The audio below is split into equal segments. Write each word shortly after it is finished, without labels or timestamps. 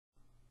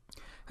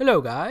Hello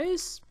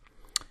guys,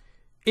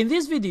 in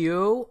this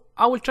video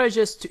I will try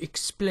just to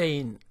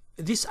explain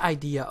this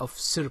idea of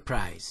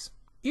surprise.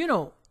 You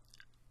know,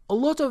 a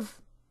lot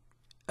of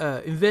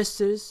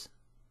investors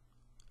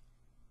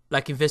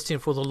like investing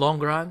for the long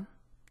run,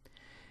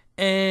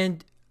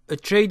 and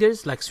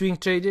traders like swing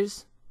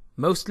traders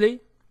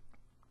mostly,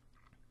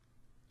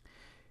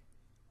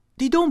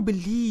 they don't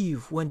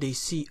believe when they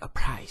see a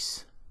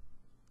price.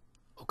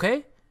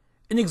 Okay,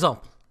 an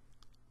example,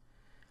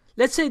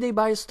 let's say they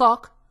buy a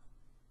stock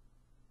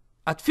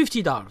at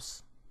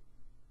 $50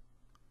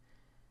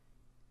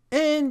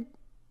 and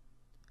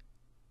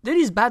there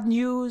is bad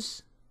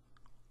news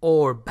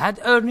or bad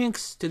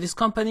earnings to this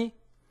company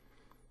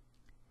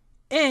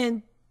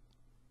and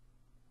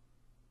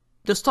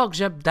the stock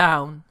jumped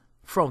down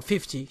from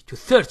 50 to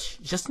 30,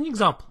 just an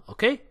example.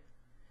 Okay,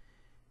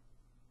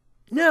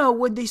 now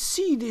when they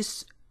see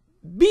this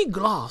big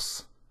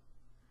loss,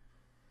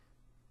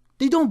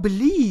 they don't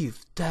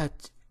believe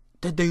that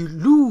they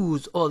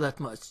lose all that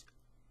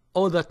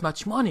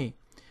much money.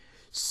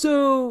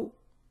 So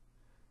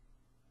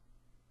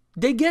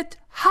they get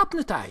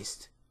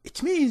hypnotized.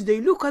 It means they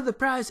look at the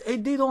price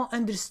and they don't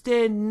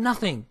understand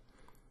nothing,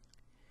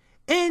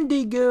 and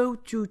they go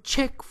to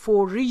check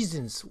for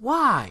reasons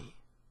why.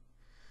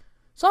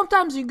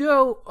 Sometimes you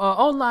go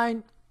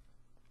online,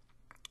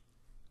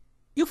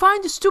 you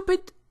find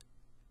stupid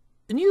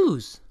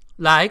news,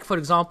 like for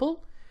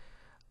example,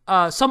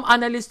 some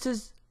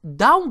analysts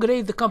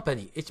downgrade the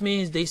company. It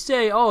means they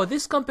say, oh,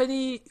 this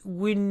company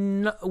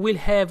will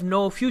have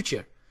no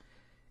future.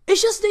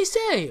 It's just they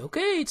say,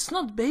 okay, it's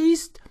not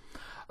based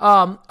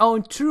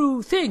on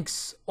true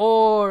things,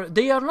 or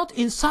they are not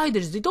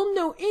insiders. They don't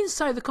know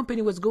inside the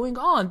company what's going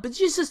on, but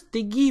just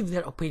they give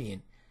their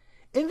opinion.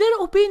 In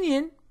their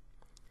opinion,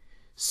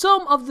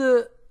 some of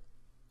the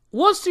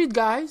Wall Street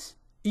guys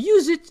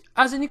use it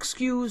as an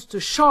excuse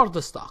to short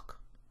the stock.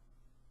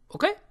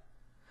 Okay,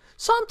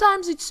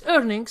 sometimes it's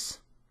earnings.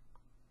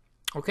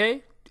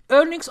 Okay,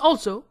 earnings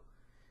also.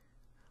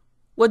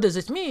 What does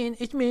it mean?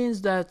 It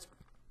means that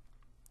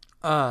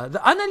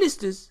the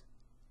analysts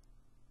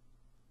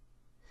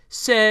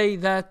say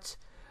that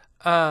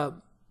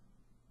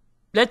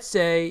let's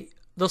say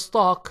the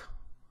stock,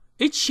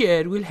 each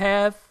share will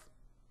have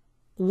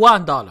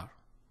 $1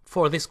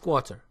 for this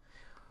quarter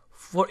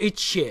for each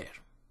share.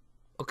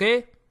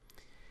 Okay,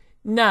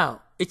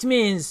 now it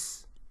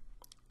means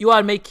you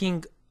are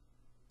making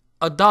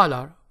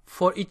 $1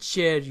 for each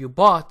share you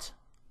bought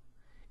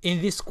in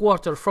this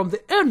quarter from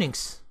the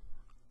earnings.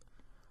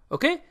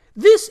 Okay,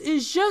 this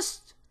is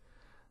just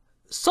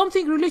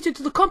something related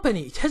to the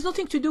company. It has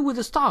nothing to do with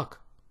the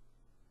stock.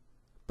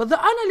 But the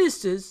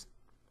analysts,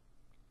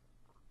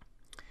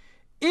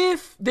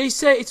 if they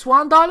say it's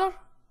 $1,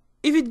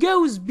 if it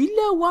goes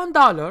below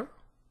 $1,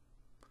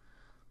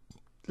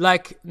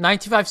 like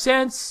 95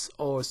 cents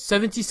or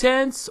 70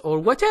 cents or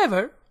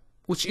whatever,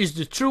 which is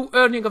the true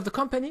earning of the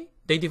company,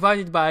 they divide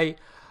it by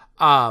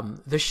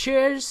the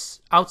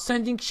shares,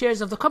 outstanding shares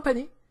of the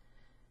company.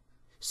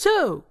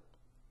 So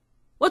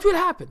what will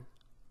happen?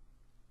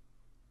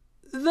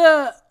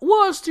 The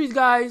Wall Street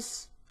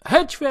guys,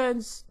 hedge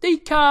funds, they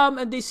come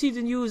and they see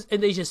the news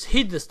and they just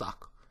hit the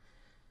stock.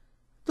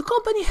 The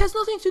company has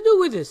nothing to do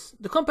with this.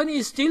 The company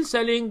is still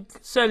selling,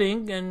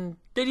 and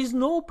there is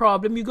no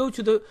problem. You go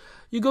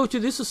to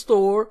this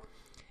store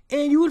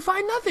and you will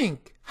find nothing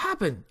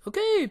happen.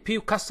 Okay,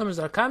 customers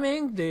are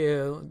coming,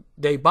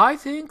 they buy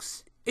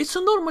things. It's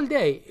a normal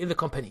day in the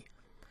company.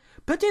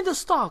 But in the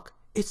stock,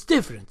 it's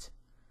different.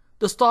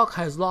 The stock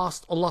has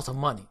lost a lot of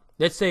money.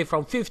 Let's say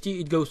from 50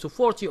 it goes to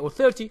 40 or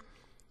 30,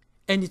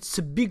 and it's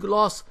a big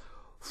loss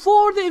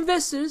for the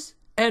investors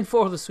and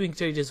for the swing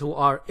traders who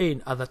are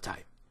in at that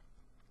time.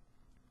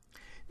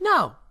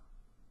 Now,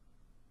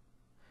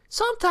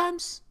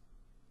 sometimes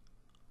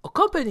a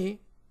company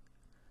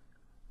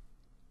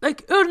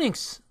like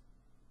earnings,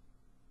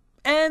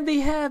 and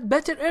they have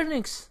better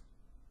earnings,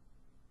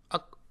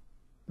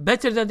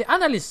 better than the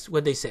analysts,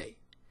 what they say.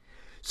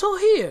 So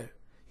here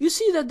you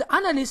see that the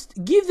analysts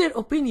give their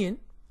opinion,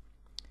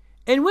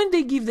 and when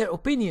they give their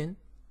opinion,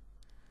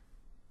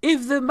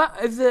 if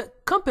the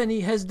company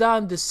has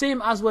done the same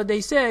as what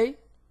they say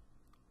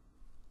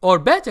or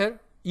better,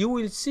 you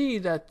will see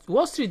that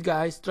Wall Street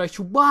guys try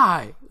to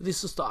buy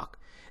this stock,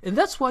 and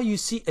that's why you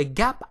see a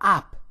gap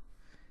up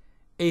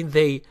in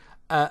the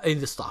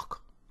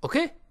stock.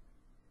 Okay,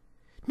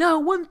 now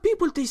when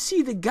people they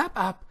see the gap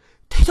up,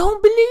 they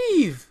don't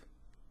believe.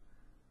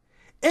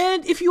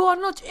 And if you are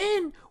not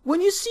in, when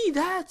you see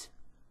that,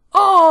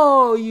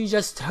 oh, you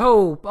just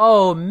hope,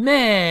 oh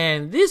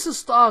man, this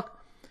stock,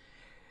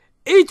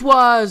 it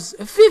was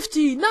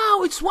 50,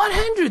 now it's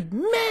 100.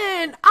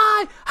 Man,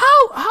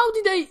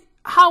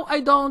 how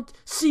I don't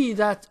see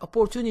that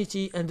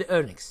opportunity and the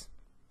earnings.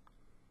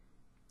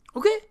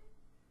 Okay?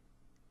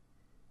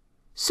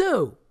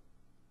 So,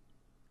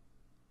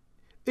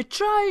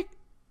 try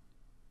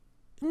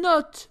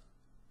not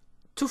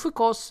to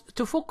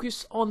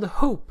focus on the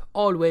hope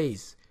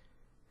always.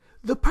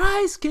 The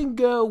price can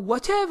go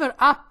whatever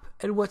up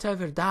and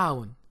whatever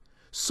down.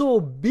 So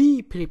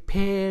be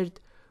prepared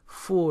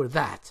for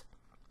that.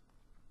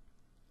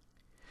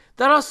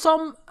 There are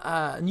some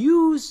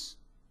news,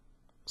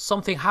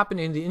 something happened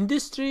in the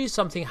industry,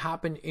 something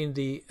happened in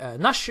the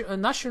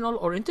national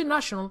or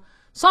international.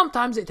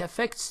 Sometimes it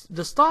affects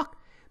the stock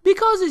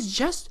because it's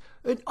just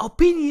an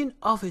opinion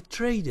of a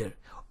trader.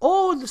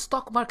 All the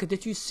stock market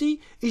that you see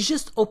is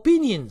just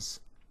opinions.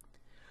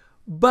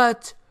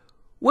 But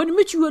when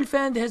mutual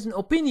fund has an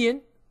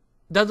opinion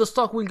that the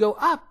stock will go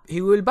up,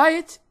 he will buy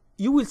it,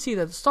 you will see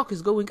that the stock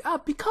is going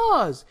up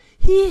because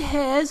he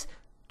has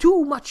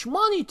too much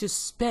money to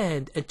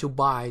spend and to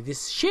buy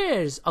these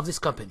shares of this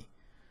company.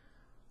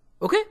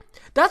 Okay?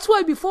 That's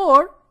why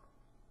before,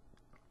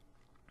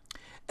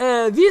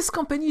 these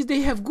companies,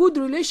 they have good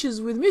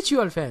relations with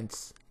mutual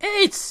funds.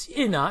 It's,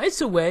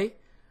 it's a way.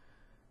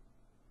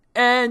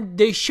 And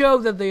they show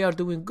that they are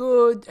doing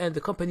good and the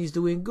company is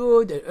doing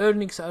good and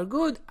earnings are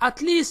good.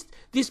 At least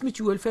this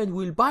mutual fund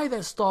will buy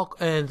their stock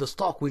and the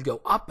stock will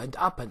go up and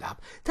up and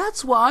up.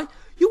 That's why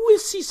you will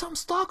see some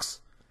stocks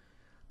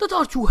that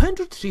are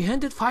 200,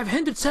 300,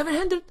 500,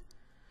 700.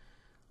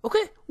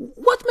 Okay?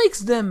 What makes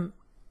them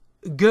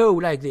go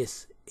like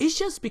this? It's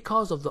just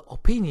because of the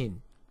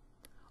opinion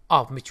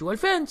of mutual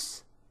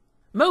funds.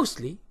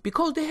 Mostly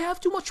because they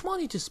have too much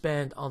money to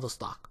spend on the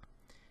stock.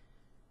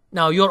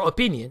 Now your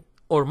opinion,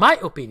 or my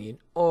opinion,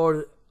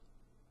 or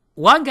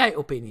one guy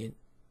opinion,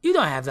 you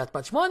don't have that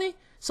much money,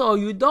 so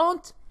you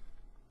don't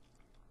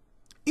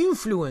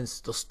influence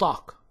the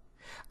stock.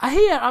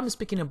 Here I'm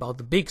speaking about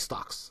the big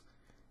stocks.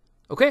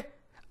 Okay?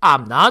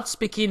 I'm not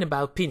speaking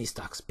about penny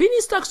stocks. Penny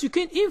stocks you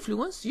can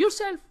influence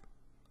yourself.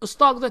 A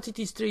stock that it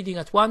is trading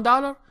at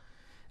 $1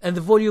 and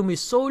the volume is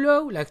so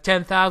low, like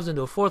 10,000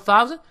 or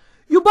 4,000,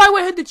 you buy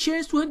 100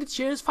 shares, 200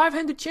 shares,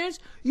 500 shares,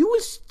 you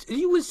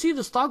will see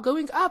the stock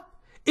going up.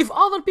 If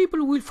other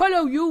people will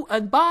follow you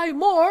and buy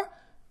more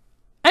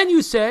and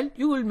you sell,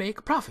 you will make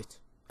a profit.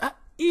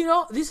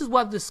 This is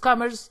what the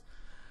scammers,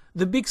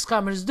 the big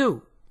scammers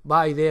do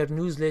by their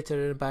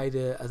newsletter and by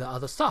the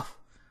other stuff.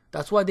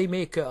 That's why they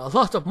make a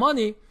lot of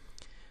money.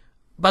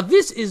 But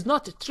this is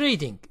not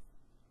trading.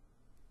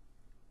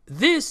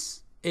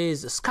 This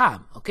is a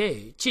scam,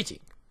 okay? Cheating.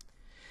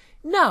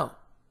 Now,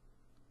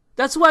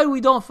 that's why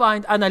we don't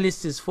find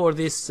analysts for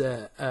this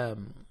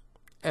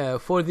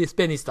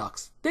penny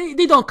stocks.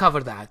 They don't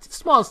cover that.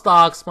 Small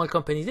stocks, small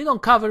companies, they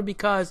don't cover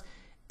because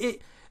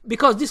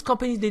these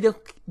companies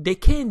they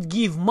can't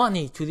give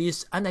money to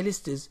these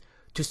analysts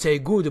to say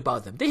good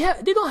about them. They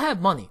don't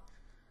have money.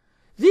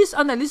 These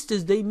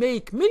analysts, they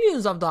make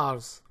millions of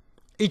dollars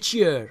each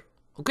year,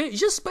 okay,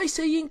 just by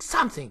saying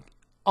something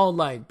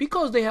online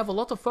because they have a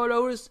lot of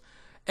followers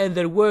and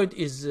their word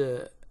is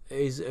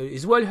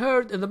well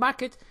heard in the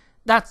market.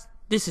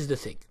 This is the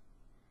thing.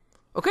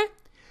 Okay?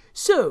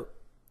 So,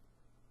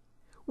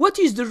 what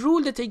is the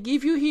rule that I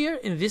give you here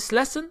in this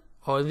lesson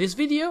or in this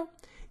video?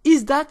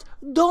 Is that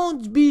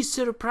don't be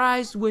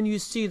surprised when you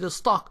see the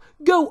stock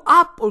go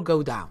up or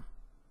go down.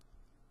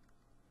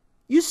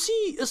 You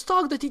see a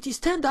stock that it is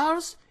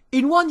 $10,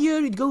 in 1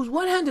 year it goes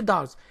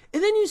 $100,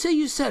 and then you say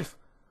yourself,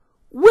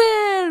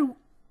 where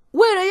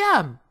I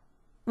am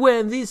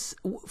when this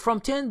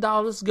from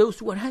 $10 goes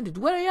to 100,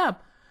 where I am.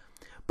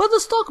 But the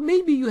stock,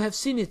 maybe you have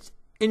seen it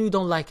and you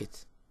don't like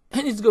it,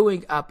 and it's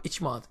going up each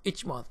month.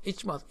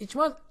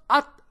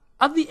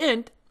 At the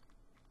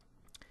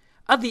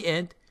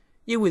end,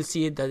 you will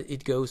see it that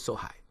it goes so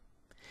high.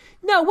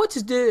 Now,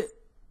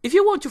 if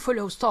you want to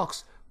follow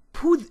stocks,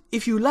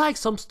 if you like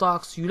some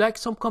stocks, you like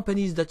some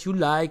companies that you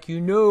like,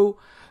 you know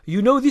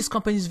these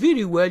companies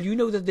very well, you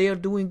know that they are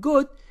doing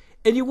good,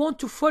 and you want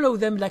to follow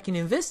them like in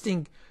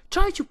investing,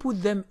 try to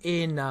put them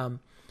in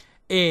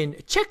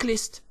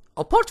checklist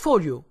or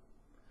portfolio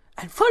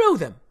and follow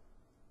them.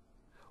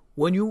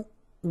 When you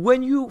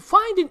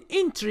find an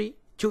entry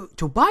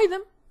to buy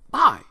them,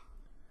 buy.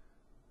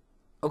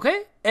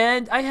 Okay?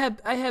 And I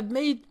have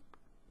made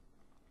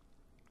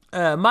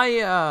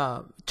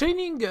my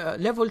training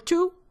level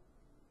 2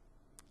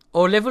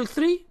 or level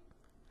 3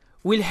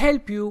 will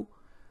help you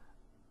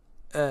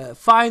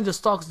find the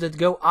stocks that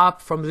go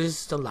up from the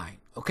resistance line.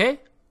 Okay?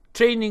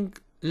 Training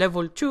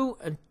level 2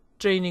 and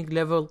training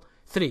level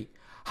 3.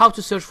 How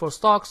to search for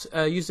stocks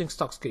using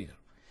Stock Screener.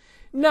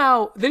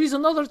 Now, there is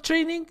another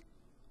training,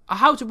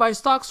 how to buy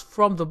stocks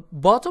from the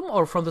bottom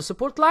or from the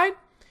support line.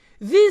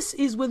 This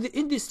is when the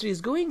industry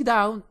is going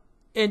down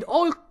and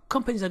all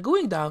companies are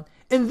going down,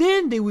 and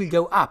then they will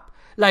go up,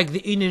 like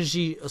the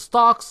energy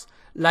stocks,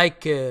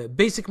 like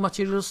basic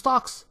material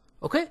stocks.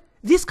 Okay?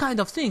 These kind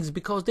of things,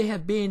 because they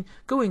have been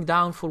going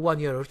down for 1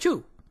 year or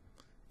two.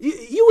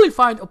 You will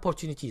find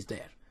opportunities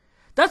there.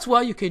 That's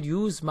why you can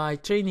use my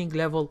training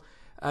level,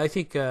 I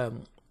think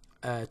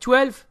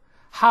 12,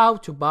 how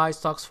to buy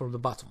stocks from the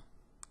bottom.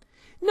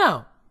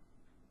 Now,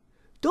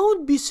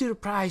 don't be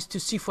surprised to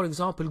see, for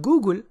example,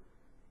 Google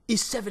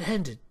is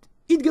 700.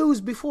 It goes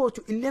before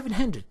to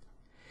 1100.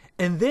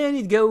 And then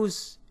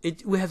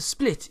we have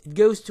split. It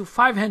goes to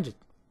 500.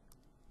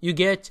 You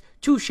get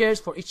 2 shares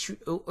for each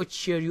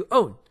share you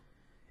own.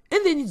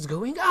 And then it's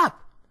going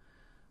up.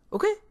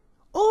 Okay?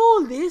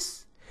 All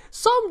this,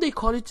 some they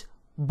call it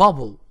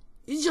bubble.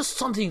 It's just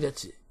something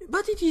that,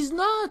 but it is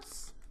not.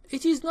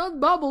 It is not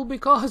bubble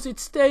because it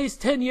stays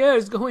 10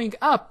 years going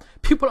up.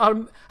 People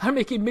are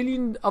making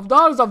millions of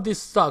dollars of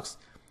these stocks.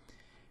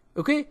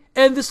 Okay,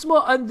 and the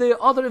small and the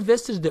other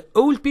investors, the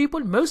old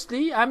people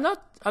mostly. I'm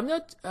not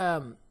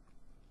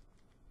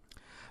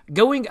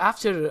going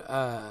after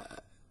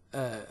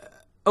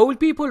old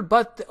people,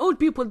 but the old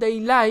people, they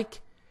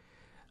like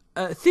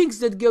things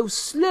that go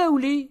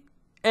slowly,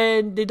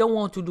 and they don't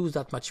want to lose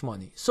that much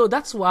money. So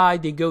that's why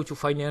they go to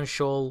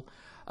financial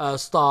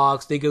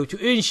stocks, they go to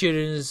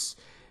insurance,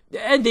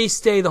 and they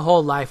stay the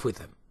whole life with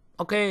them.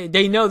 Okay,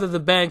 they know that the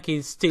bank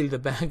is still the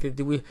bank; it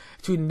will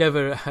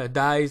never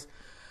dies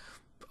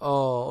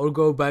or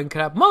go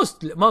bankrupt.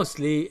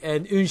 Mostly,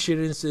 and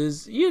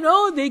insurances,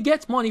 they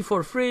get money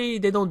for free.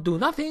 They don't do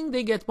nothing;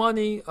 they get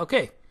money.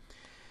 Okay,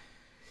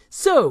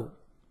 so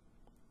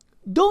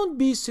don't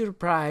be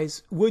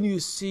surprised when you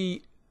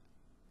see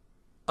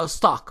a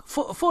stock.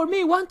 For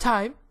me, one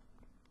time,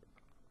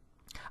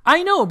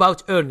 I know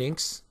about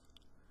earnings,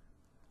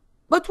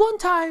 but one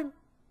time,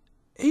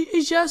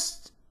 it's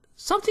just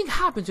something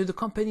happened to the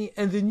company,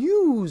 and the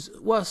news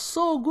was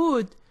so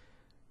good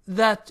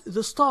that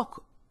the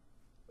stock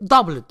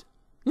doubled,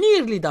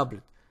 nearly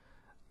doubled.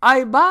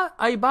 I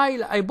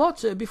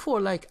bought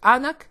before, like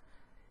ANAC,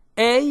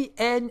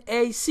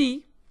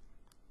 ANAC,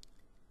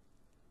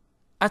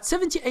 at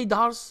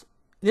 $78.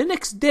 The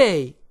next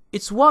day,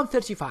 it's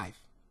 $135.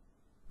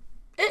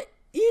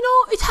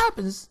 It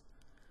happens.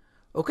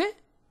 Okay?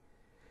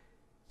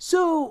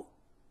 So,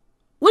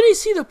 when I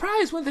see the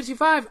price,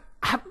 $135,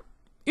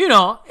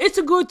 it's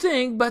a good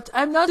thing, but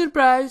I'm not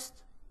surprised.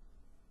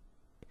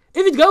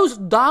 If it goes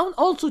down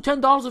also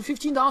 $10 or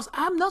 $15,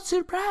 I'm not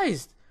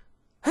surprised.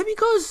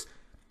 Because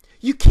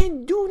you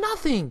can't do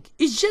nothing.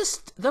 It's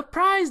just the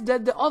price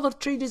that the other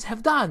traders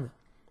have done.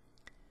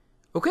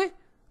 Okay?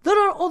 There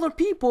are other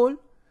people,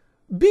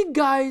 big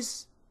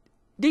guys,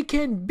 they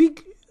can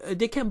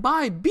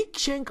buy big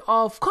chunk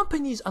of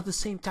companies at the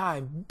same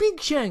time. Big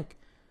chunk.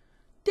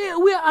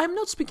 I'm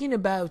not speaking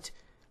about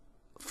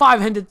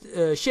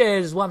 500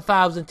 shares,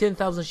 1,000,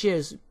 10,000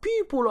 shares.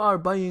 People are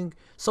buying,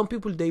 some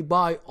people, they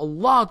buy a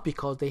lot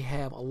because they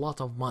have a lot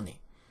of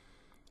money.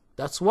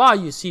 That's why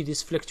you see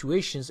these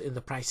fluctuations in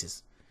the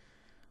prices.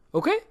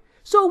 Okay?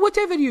 So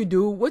whatever you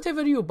do,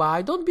 whatever you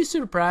buy, don't be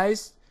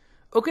surprised.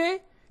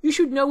 Okay? You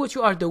should know what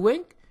you are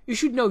doing. You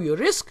should know your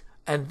risk.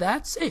 And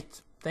that's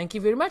it. Thank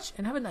you very much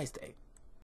and have a nice day.